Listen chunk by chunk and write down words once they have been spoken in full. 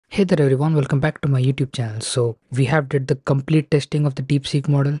Hey there everyone, welcome back to my YouTube channel. So we have did the complete testing of the Deepseek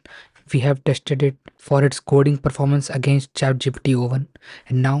model. We have tested it for its coding performance against ChatGPT O1,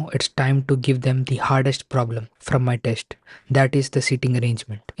 and now it's time to give them the hardest problem from my test. That is the seating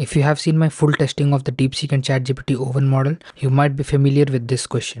arrangement. If you have seen my full testing of the Deepseek and ChatGPT O1 model, you might be familiar with this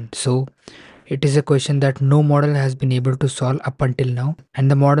question. So it is a question that no model has been able to solve up until now, and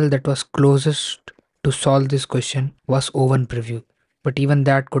the model that was closest to solve this question was O1 Preview, but even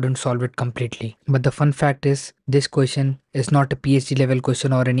that couldn't solve it completely. But the fun fact is, this question is not a PhD level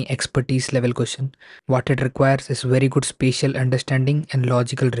question or any expertise level question. What it requires is very good spatial understanding and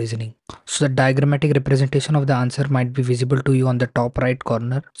logical reasoning. So the diagrammatic representation of the answer might be visible to you on the top right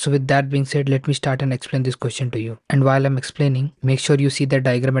corner. So with that being said, let me start and explain this question to you. And while I'm explaining, make sure you see the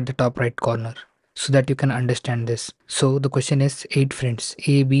diagram at the top right corner so that you can understand this. So the question is 8 friends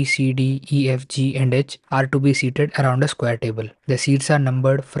A, B, C, D, E, F, G and H are to be seated around a square table. The seats are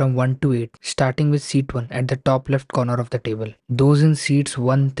numbered from 1 to 8, starting with seat 1 at the top left corner of the table. Those in seats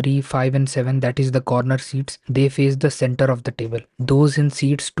 1, 3, 5 and 7, that is the corner seats, they face the center of the table. Those in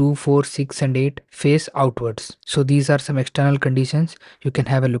seats 2, 4, 6 and 8 face outwards. So these are some external conditions. You can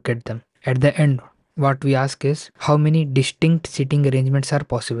have a look at them. At the end, what we ask is how many distinct seating arrangements are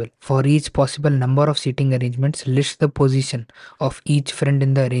possible. For each possible number of seating arrangements, list the position of each friend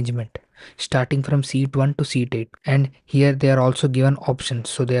in the arrangement, starting from seat 1 to seat 8. And here they are also given options,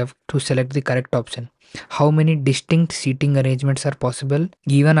 so they have to select the correct option. How many distinct seating arrangements are possible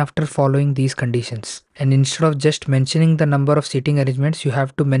even after following these conditions? And instead of just mentioning the number of seating arrangements, you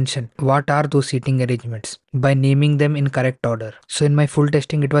have to mention what are those seating arrangements by naming them in correct order. So in my full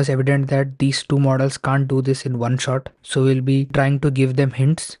testing, it was evident that these two models can't do this in one shot. So we'll be trying to give them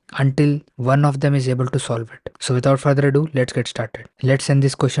hints until one of them is able to solve it. So without further ado, let's get started. Let's send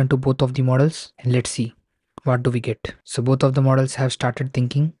this question to both of the models and let's see what do we get. So both of the models have started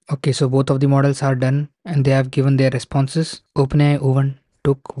thinking. Okay, so both of the models are done and they have given their responses. OpenAI O1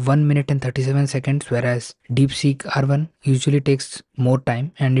 took 1 minute and 37 seconds, whereas DeepSeek R1 usually takes more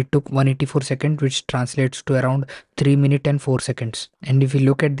time and it took 184 seconds, which translates to around 3 minutes and 4 seconds. And if we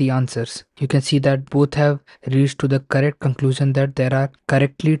look at the answers, you can see that both have reached to the correct conclusion that there are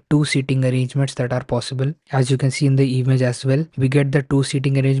correctly two seating arrangements that are possible. As you can see in the image as well, we get the two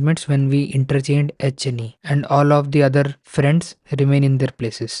seating arrangements when we interchange H and E, and all of the other friends remain in their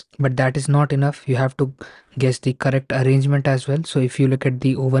places. But that is not enough. You have to guess the correct arrangement as well. So if you look at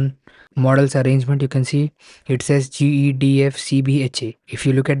the O1 model's arrangement, you can see it says GEDFCBHA. If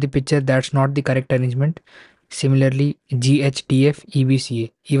you look at the picture, that's not the correct arrangement. Similarly,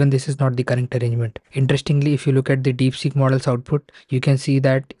 GHDFEBCA, even this is not the correct arrangement. Interestingly, if you look at the DeepSeek model's output, you can see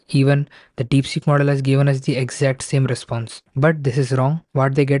that even the DeepSeek model has given us the exact same response. But this is wrong.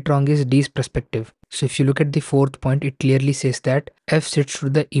 What they get wrong is D's perspective. So if you look at the fourth point, it clearly says that F sits to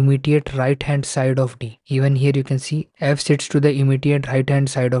the immediate right hand side of D. Even here you can see F sits to the immediate right hand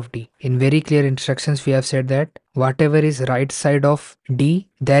side of D. In very clear instructions, we have said that whatever is right side of D,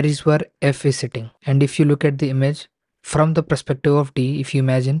 that is where F is sitting. And if you look at the image, from the perspective of D, if you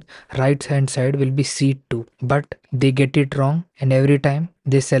imagine, right hand side will be seat 2, but they get it wrong and every time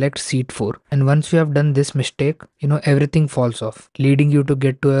they select seat 4. And once you have done this mistake, everything falls off, leading you to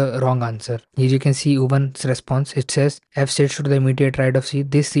get to a wrong answer. As you can see Uvan's response, it says F sits to the immediate right of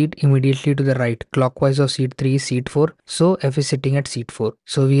seat. This seat immediately to the right, clockwise of seat 3 is seat 4. So F is sitting at seat 4.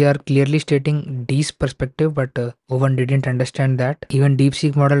 So we are clearly stating D's perspective, but Uvan didn't understand that. Even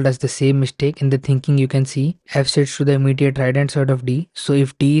DeepSeek model does the same mistake in the thinking. You can see F sits to the immediate right hand side of D. So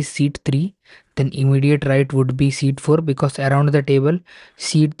if D is seat 3, then immediate right would be seat 4, because around the table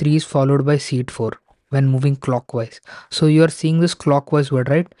seat 3 is followed by seat 4 when moving clockwise. So you are seeing this clockwise word,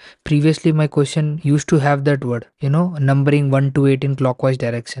 right? Previously my question used to have that word, numbering 1 to 8 in clockwise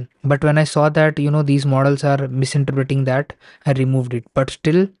direction. But when I saw that, these models are misinterpreting that, I removed it. But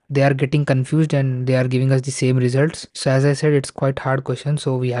still they are getting confused and they are giving us the same results. So as I said, it's quite hard question,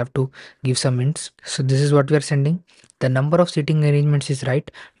 so we have to give some hints. So this is what we are sending. The number of seating arrangements is right,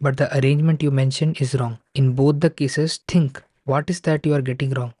 but the arrangement you mentioned is wrong. In both the cases, think what is that you are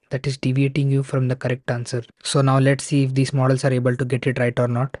getting wrong that is deviating you from the correct answer. So now let's see if these models are able to get it right or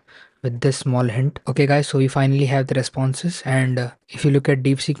not with this small hint. Okay guys, so we finally have the responses, and if you look at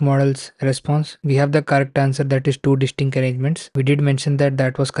DeepSeek model's response, we have the correct answer, that is two distinct arrangements. We did mention that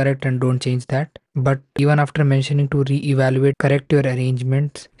that was correct and don't change that. But even after mentioning to re-evaluate, correct your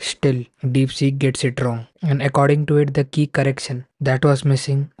arrangements, still DeepSeek gets it wrong. And according to it, the key correction that was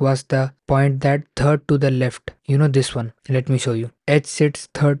missing was the point that third to the left. This one. Let me show you. H sits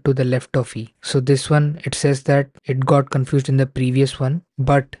third to the left of E. So this one, it says that it got confused in the previous one,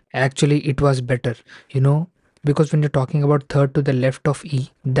 but actually it was better. Because when you're talking about third to the left of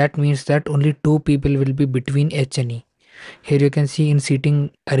E, that means that only two people will be between H and E. Here you can see in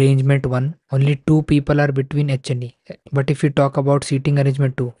seating arrangement 1, only 2 people are between H and E. But if you talk about seating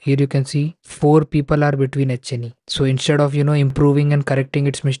arrangement 2, here you can see 4 people are between H and E. So instead of, improving and correcting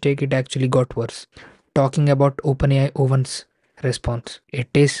its mistake, it actually got worse. Talking about OpenAI Owen's response, it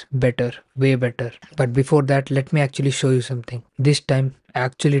is better, way better. But before that, let me actually show you something. This time,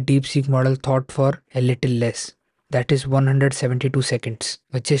 actually DeepSeek model thought for a little less. That is 172 seconds,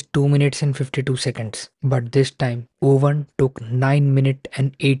 which is 2 minutes and 52 seconds. But this time, Owen took 9 minutes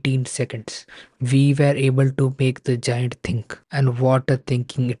and 18 seconds. We were able to make the giant think. And what a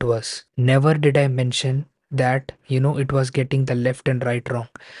thinking it was. Never did I mention that, it was getting the left and right wrong.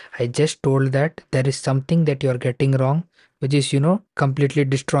 I just told that there is something that you are getting wrong, which is, completely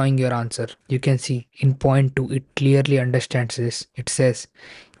destroying your answer. You can see in point 2, it clearly understands this. It says,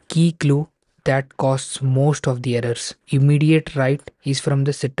 key clue that causes most of the errors. Immediate right is from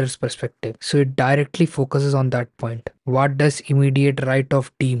the sitter's perspective. So it directly focuses on that point. What does immediate right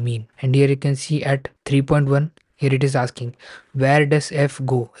of D mean? And here you can see at 3.1, here it is asking, where does F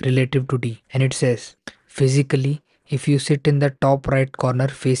go relative to D? And it says, physically, if you sit in the top right corner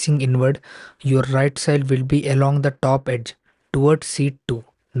facing inward, your right side will be along the top edge towards seat 2,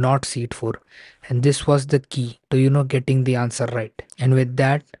 not seat 4. And this was the key to, getting the answer right. And with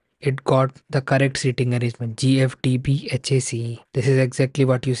that, it got the correct seating arrangement, GFTB This is exactly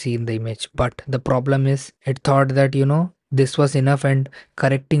what you see in the image. But the problem is, it thought that, this was enough and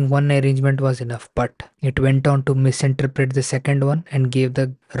correcting one arrangement was enough. But it went on to misinterpret the second one and gave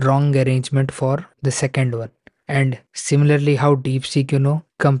the wrong arrangement for the second one. And similarly, how DeepSeek,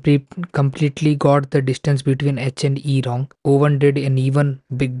 completely got the distance between H and E wrong. Owen did an even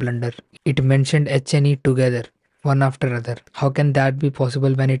big blunder. It mentioned H and E together, one after other. How can that be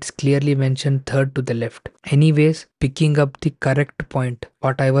possible when it's clearly mentioned third to the left? Anyways, picking up the correct point,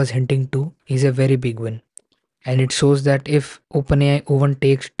 what I was hinting to, is a very big win. And it shows that if OpenAI even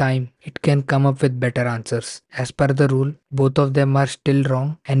takes time, it can come up with better answers. As per the rule, both of them are still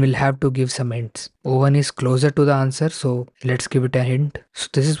wrong and will have to give some hints. Owen is closer to the answer, so let's give it a hint. So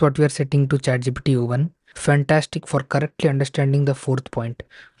this is what we are setting to ChatGPT Owen. Fantastic for correctly understanding the fourth point,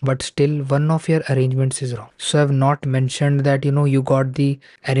 but still one of your arrangements is wrong. So I've not mentioned that you got the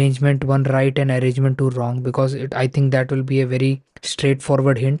arrangement 1 right and arrangement 2 wrong, because I think that will be a very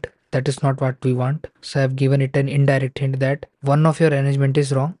straightforward hint. That is not what we want. So I've given it an indirect hint that one of your arrangement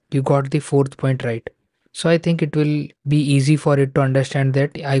is wrong. You got the fourth point right. So I think it will be easy for it to understand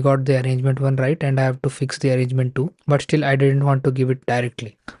that I got the arrangement 1 right and I have to fix the arrangement 2. But still I didn't want to give it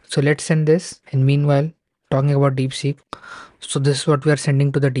directly. So let's send this. And meanwhile, talking about DeepSeek. So this is what we are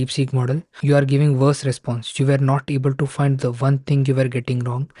sending to the DeepSeek model. You are giving worse response. You were not able to find the one thing you were getting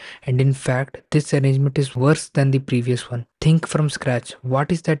wrong. And in fact, this arrangement is worse than the previous one. Think from scratch.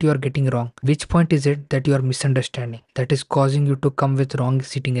 What is that you are getting wrong? Which point is it that you are misunderstanding that is causing you to come with wrong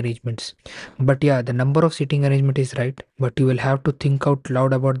seating arrangements? But yeah, the number of seating arrangement is right, but you will have to think out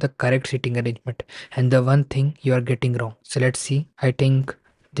loud about the correct seating arrangement and the one thing you are getting wrong. So let's see. I think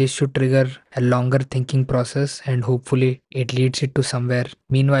this should trigger a longer thinking process and hopefully it leads it to somewhere.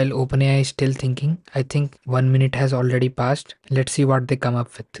 Meanwhile, OpenAI is still thinking. I think 1 minute has already passed. Let's see what they come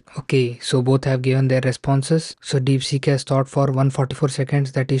up with. Okay, so both have given their responses. So DeepSeek has thought for 144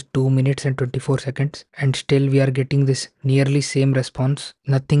 seconds, that is 2 minutes and 24 seconds. And still we are getting this nearly same response.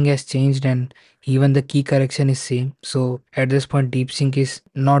 Nothing has changed and even the key correction is same. So at this point DeepSeek is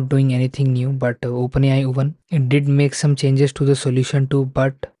not doing anything new, but OpenAI even it did make some changes to the solution too,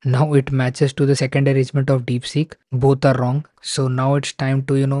 but now it matches to the second arrangement of DeepSeek. Both are wrong. So now it's time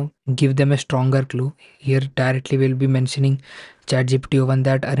to give them a stronger clue. Here directly we'll be mentioning ChatGPT 1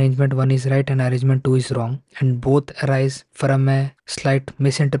 that arrangement 1 is right and arrangement 2 is wrong, and both arise from a slight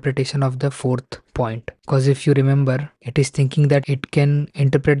misinterpretation of the fourth point. Because if you remember, it is thinking that it can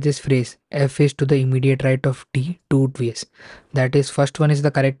interpret this phrase F is to the immediate right of D two ways. That is, first one is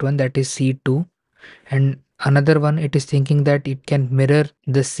the correct one, that is C2, and another one it is thinking that it can mirror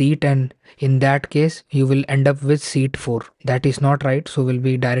the seat, and in that case you will end up with seat 4. That is not right, so we'll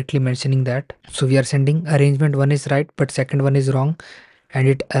be directly mentioning that. So we are sending arrangement 1 is right but second one is wrong, and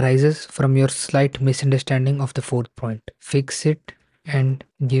it arises from your slight misunderstanding of the fourth point. Fix it and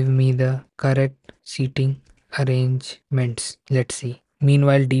give me the correct seating arrangements. Let's see.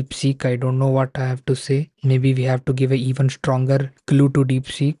 Meanwhile, DeepSeek, I don't know what I have to say. Maybe we have to give a even stronger clue to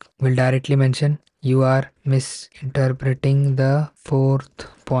DeepSeek. We'll directly mention you are misinterpreting the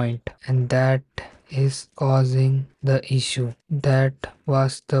fourth point, and that is causing the issue. That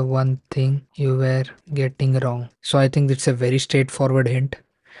was the one thing you were getting wrong. So I think it's a very straightforward hint.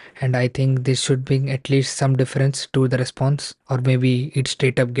 and I think this should bring at least some difference to the response, or maybe it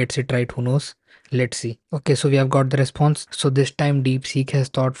straight up gets it right, who knows. Let's see. Okay, so we have got the response. So this time DeepSeek has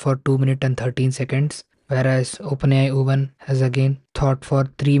thought for 2 minutes and 13 seconds, whereas OpenAI Oven has again thought for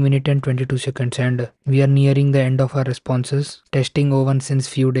 3 minutes and 22 seconds. And we are nearing the end of our responses. Testing Oven since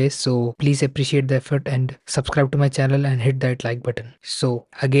few days, so please appreciate the effort and subscribe to my channel and hit that like button. So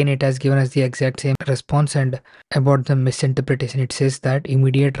again, it has given us the exact same response, and about the misinterpretation, it says that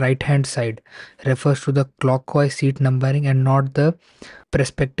immediate right hand side refers to the clockwise seat numbering and not the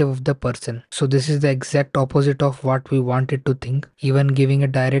perspective of the person. So this is the exact opposite of what we wanted to think. Even giving a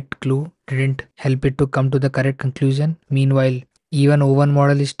direct clue didn't help it to come to the correct conclusion. Meanwhile, even O1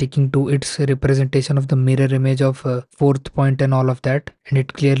 model is sticking to its representation of the mirror image of fourth point and all of that, and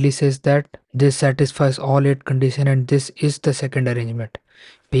it clearly says that this satisfies all 8 conditions and this is the second arrangement,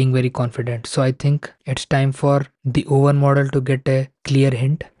 being very confident. So I think it's time for the O1 model to get a clear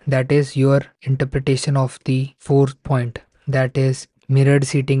hint, that is your interpretation of the fourth point, that is mirrored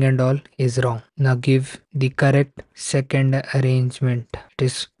seating and all, is wrong. Now give the correct second arrangement. It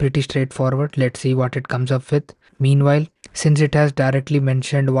is pretty straightforward. Let's see what it comes up with. Meanwhile, since it has directly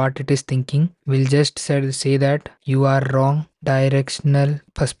mentioned what it is thinking, we'll just say that you are wrong. Directional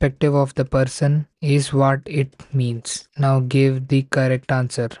perspective of the person is what it means. Now give the correct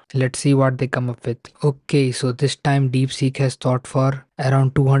answer. Let's see what they come up with. Okay, so this time DeepSeek has thought for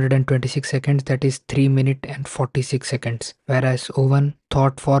around 226 seconds, that is 3 minutes and 46 seconds, whereas Owen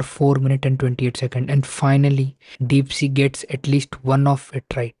thought for 4 minutes and 28 seconds. And finally, DeepSeek gets at least one of it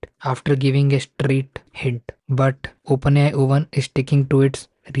right after giving a straight hint. But OpenAI Owen is sticking to its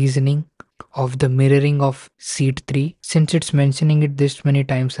reasoning of the mirroring of seat 3, since it's mentioning it this many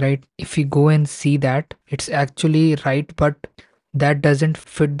times, right? If we go and see that, it's actually right, but that doesn't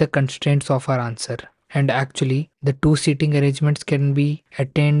fit the constraints of our answer. And actually, the two seating arrangements can be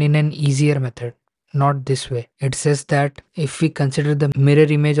attained in an easier method, not this way. It says that if we consider the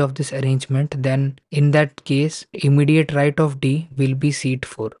mirror image of this arrangement, then in that case, immediate right of D will be seat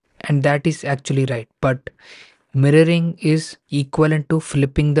 4. And that is actually right. But mirroring is equivalent to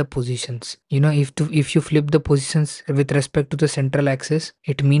flipping the positions. If you flip the positions with respect to the central axis,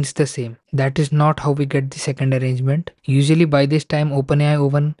 it means the same. That is not how we get the second arrangement. Usually by this time OpenAI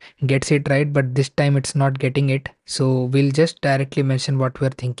Oven gets it right, but this time it's not getting it. So we'll just directly mention what we're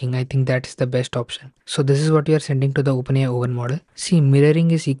thinking. I think that is the best option. So this is what we are sending to the OpenAI Oven model. See,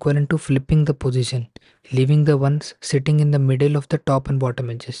 mirroring is equivalent to flipping the position, leaving the ones sitting in the middle of the top and bottom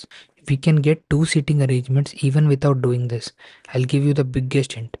edges. We can get two seating arrangements even without doing this. I'll give you the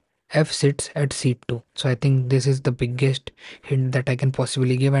biggest hint. F sits at seat 2. So I think this is the biggest hint that I can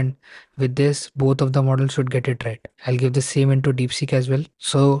possibly give, and with this both of the models should get it right. I'll give the same into DeepSeek as well.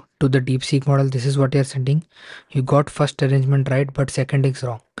 So to the DeepSeek model, this is what you're sending. You got first arrangement right, but second is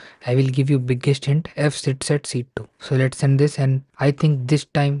wrong. I will give you biggest hint. F sits at seat 2. So let's send this, and I think this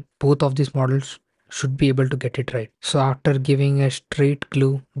time both of these models should be able to get it right. So after giving a straight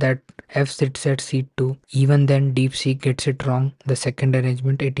clue that F sits at seat 2, even then DeepSeek gets it wrong. The second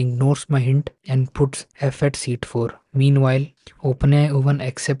arrangement, it ignores my hint and puts F at seat 4. Meanwhile, OpenAI Oven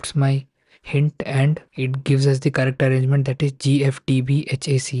accepts my hint and it gives us the correct arrangement, that is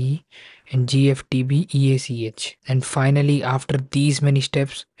GFTB and GFTB. And finally, after these many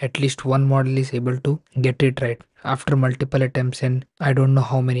steps, at least one model is able to get it right after multiple attempts and I don't know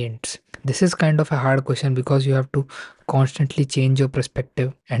how many hints. This is kind of a hard question because you have to constantly change your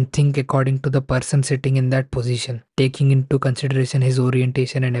perspective and think according to the person sitting in that position, taking into consideration his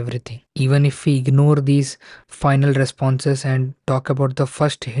orientation and everything. Even if we ignore these final responses and talk about the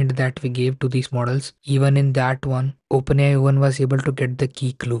first hint that we gave to these models, even in that one, OpenAI one was able to get the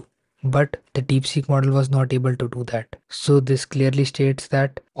key clue, but the DeepSeek model was not able to do that. So this clearly states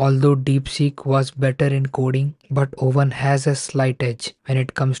that although DeepSeek was better in coding, but Oven has a slight edge when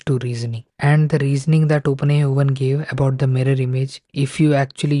it comes to reasoning. And the reasoning that OpenAI Oven gave about the mirror image, if you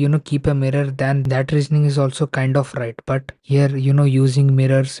actually keep a mirror, then that reasoning is also kind of right. But here using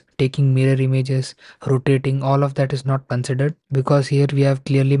mirrors, taking mirror images, rotating, all of that is not considered, because here we have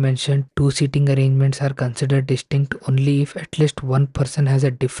clearly mentioned two seating arrangements are considered distinct only if at least one person has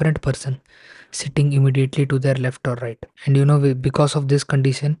a different person sitting immediately to their left or right. And because of this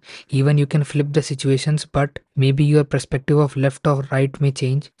condition, even you can flip the situations, but maybe your perspective of left or right may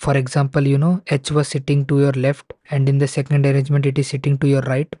change. For example, H was sitting to your left and in the second arrangement it is sitting to your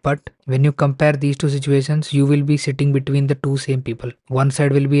right, but when you compare these two situations, you will be sitting between the two same people. One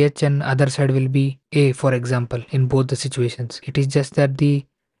side will be H and other side will be A, for example. In both the situations, it is just that the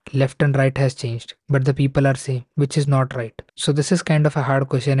left and right has changed, but the people are same, which is not right. So this is kind of a hard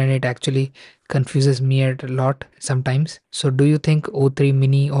question and it actually confuses me a lot sometimes. So do you think O3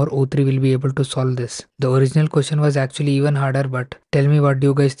 mini or O3 will be able to solve this? The original question was actually even harder, but tell me what do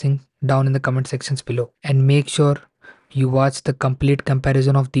you guys think down in the comment sections below, and make sure you watch the complete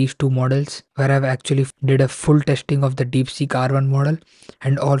comparison of these two models where I've actually did a full testing of the DeepSeek R1 model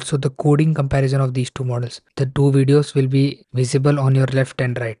and also the coding comparison of these two models. The two videos will be visible on your left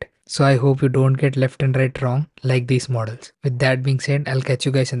and right. So I hope you don't get left and right wrong like these models. With that being said, I'll catch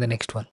you guys in the next one.